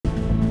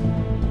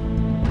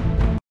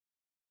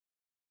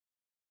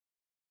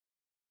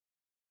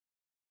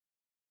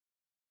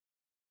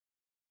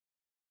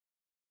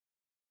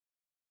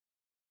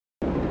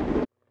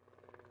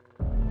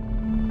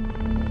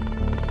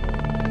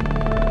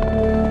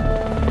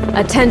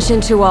Attention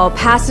to all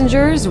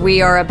passengers,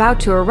 we are about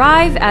to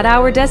arrive at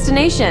our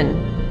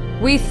destination.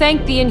 We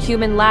thank the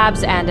Inhuman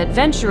Labs and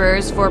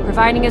adventurers for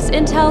providing us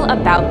intel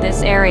about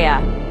this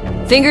area.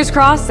 Fingers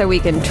crossed that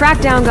we can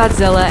track down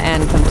Godzilla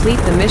and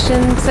complete the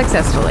mission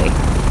successfully.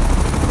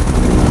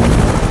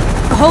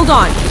 Hold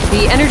on,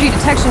 the energy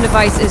detection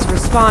device is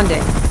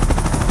responding.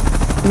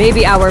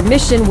 Maybe our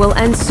mission will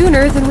end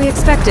sooner than we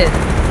expected.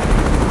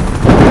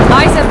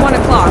 Eyes at 1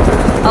 o'clock.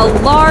 A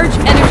large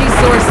energy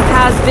source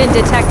has been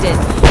detected.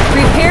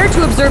 Prepare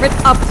to observe it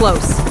up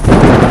close.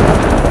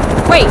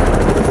 Wait,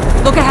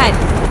 look ahead.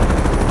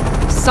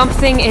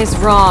 Something is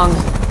wrong.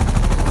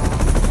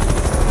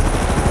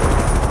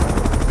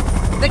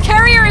 The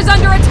carrier is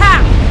under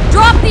attack!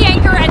 Drop the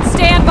anchor and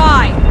stand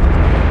by!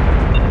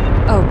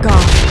 Oh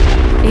god.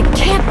 It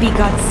can't be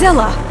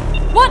Godzilla!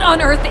 What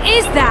on earth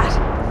is that?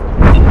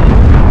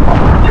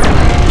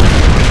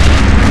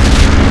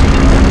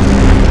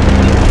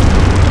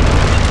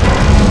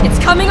 It's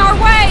coming our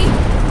way!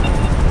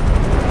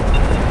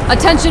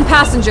 Attention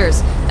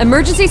passengers.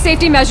 Emergency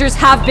safety measures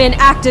have been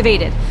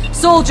activated.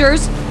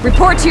 Soldiers,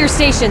 report to your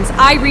stations.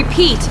 I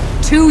repeat,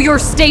 to your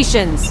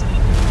stations.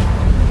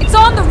 It's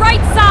on the right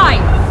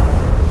side!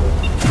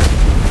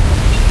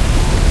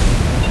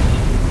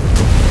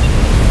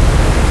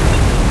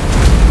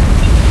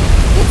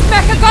 It's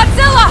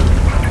Mechagodzilla!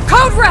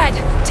 Code Red!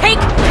 Take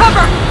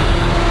cover!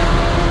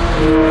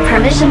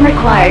 Permission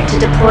required to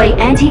deploy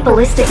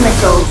anti-ballistic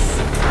missiles.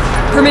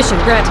 Permission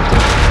granted.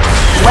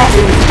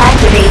 Weapons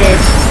activated.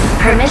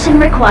 Permission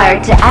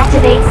required to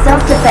activate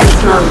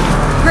self-defense mode.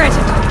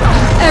 Granted.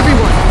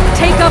 Everyone,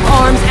 take up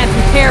arms and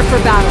prepare for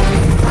battle.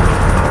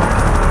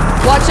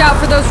 Watch out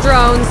for those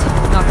drones.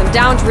 Knock them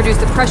down to reduce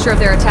the pressure of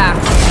their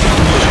attacks.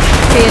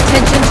 Pay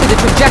attention to the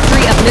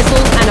trajectory of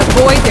missiles and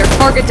avoid their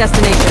target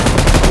destination.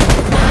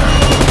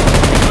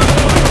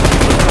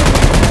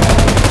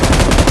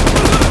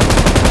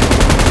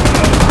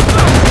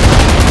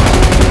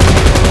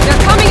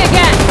 They're coming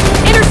again!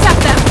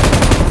 Intercept them!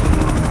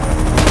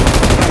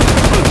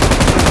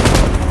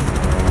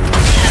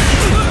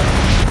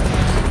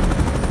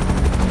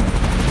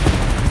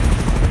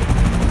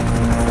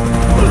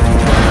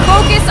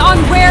 Focus on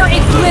where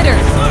it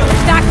glitters.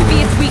 That could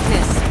be its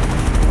weakness.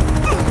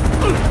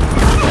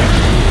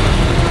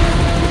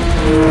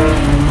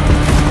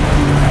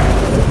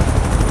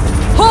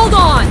 Hold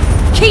on!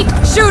 Keep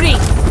shooting!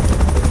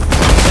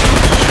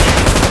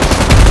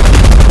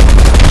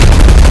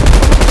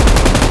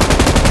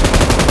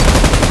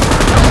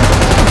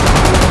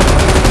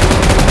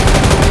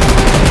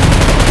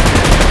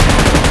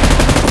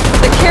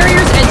 The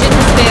carrier's engine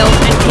has failed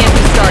and can't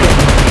be started.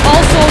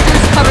 All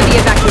soldiers cover the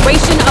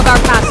evacuation of our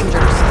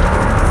passengers.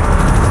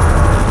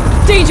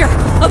 Danger!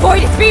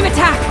 Avoid its beam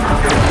attack!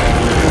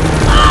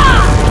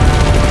 Ah!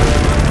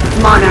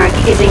 Monarch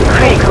is in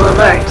critical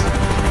alert.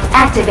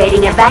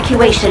 Activating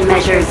evacuation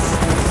measures.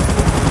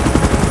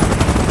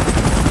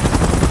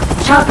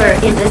 Chopper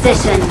in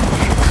position.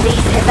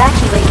 Please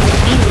evacuate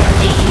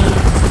immediately.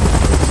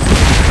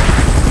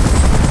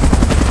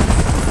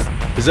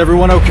 Is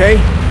everyone okay?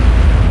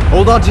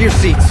 Hold on to your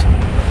seats.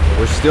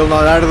 We're still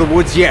not out of the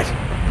woods yet.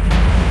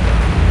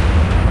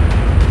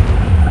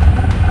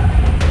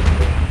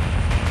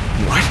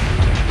 What?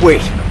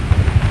 Wait.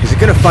 Is it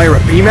gonna fire a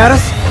beam at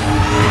us?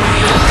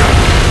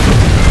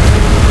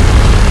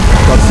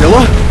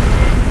 Godzilla?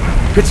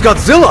 It's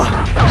Godzilla!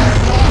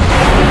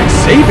 It's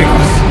saving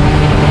us!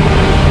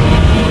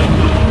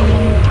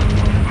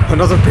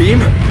 Another beam?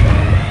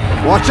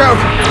 Watch out!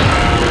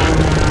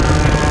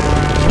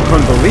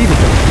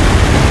 Unbelievable!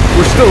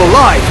 We're still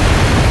alive!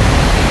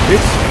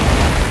 It's...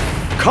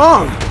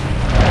 Kong!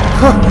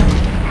 Huh.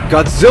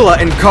 Godzilla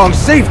and Kong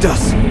saved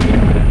us!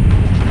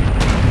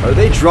 Are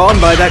they drawn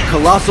by that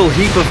colossal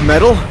heap of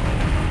metal?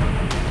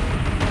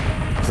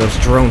 Those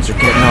drones are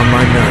getting on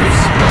my nerves.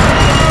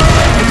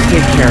 Let's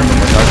take care of them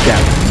with our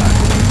gap.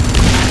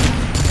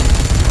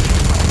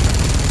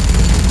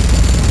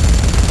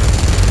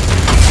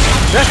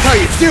 That's how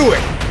you do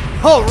it!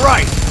 All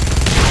right!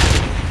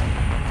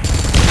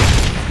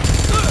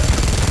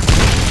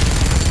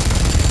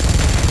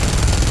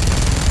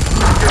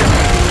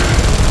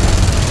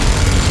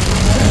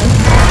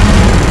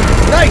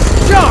 Nice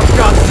job,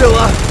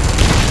 Godzilla!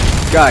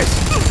 Guys,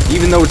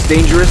 even though it's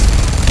dangerous,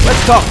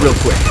 let's talk real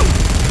quick.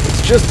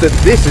 It's just that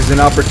this is an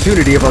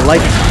opportunity of a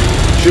lifetime.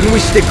 Shouldn't we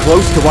stick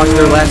close to watch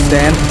their last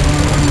stand?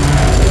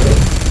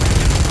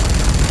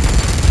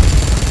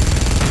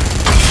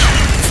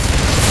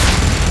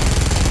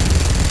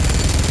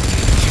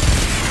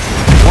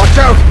 Watch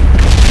out!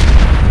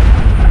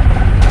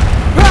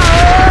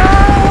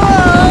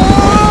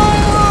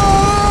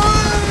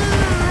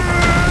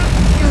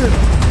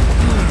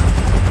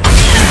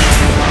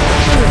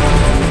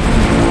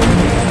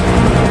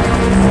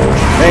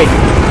 Hey,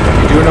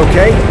 you doing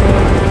okay?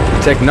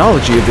 The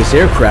technology of this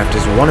aircraft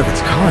is one of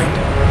its kind.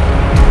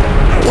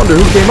 I wonder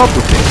who came up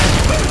with this.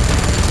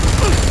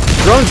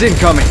 Drones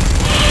incoming.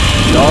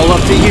 It's all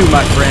up to you,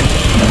 my friend.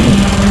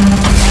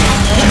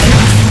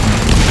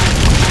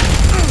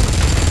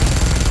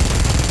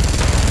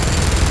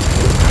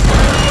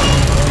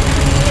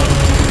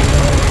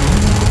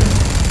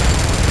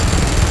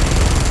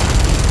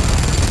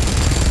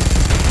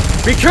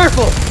 Be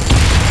careful!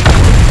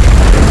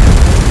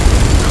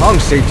 Kong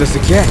saved us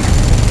again.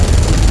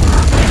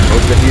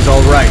 Hope that he's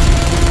alright.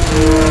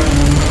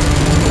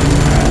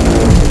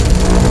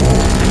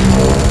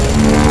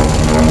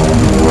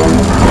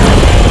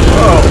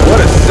 Oh, what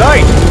a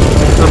sight!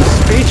 I'm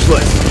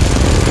speechless.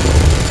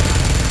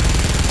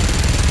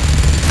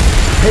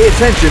 Pay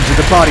attention to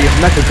the body of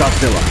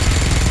Godzilla.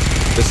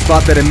 The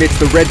spot that emits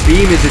the red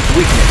beam is its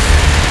weakness.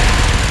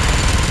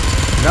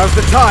 Now's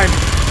the time!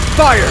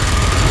 Fire!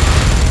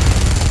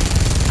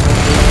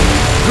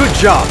 Good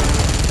job!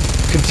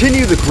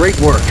 Continue the great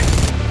work.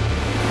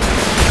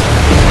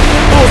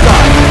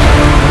 Bullseye!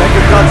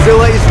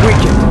 Godzilla is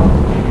weakened.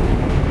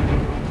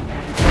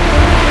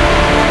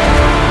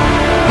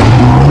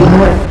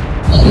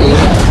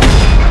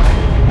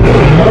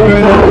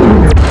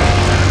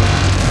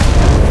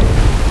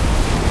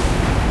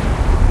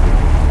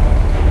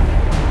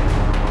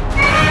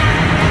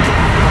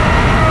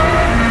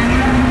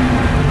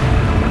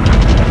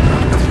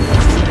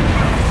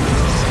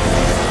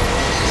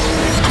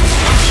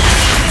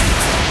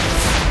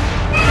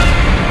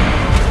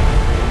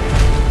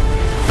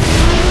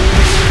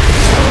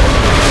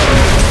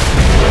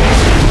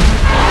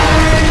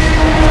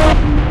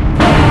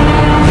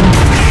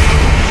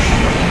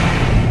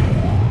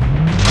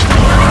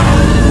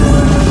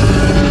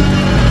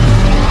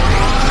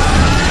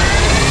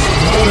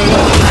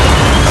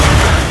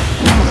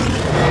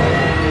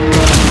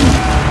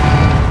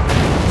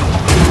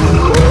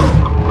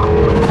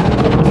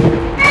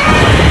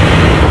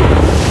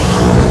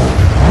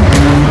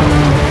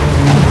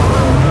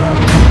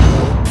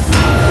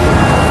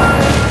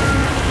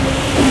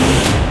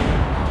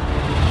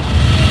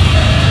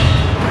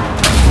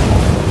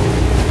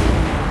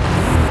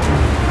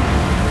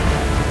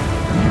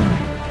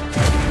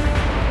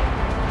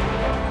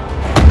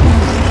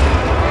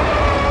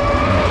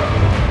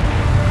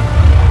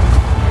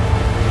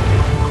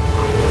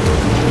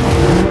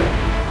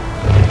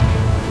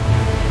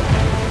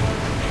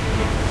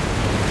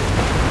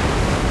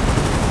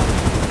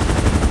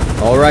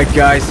 Alright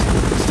guys,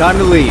 it's time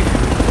to leave.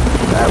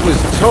 That was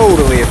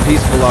totally a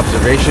peaceful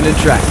observation and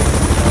tracking.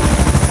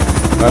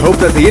 I hope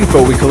that the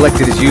info we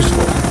collected is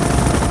useful.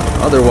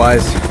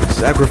 Otherwise,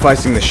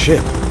 sacrificing the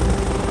ship.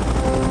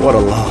 What a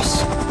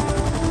loss.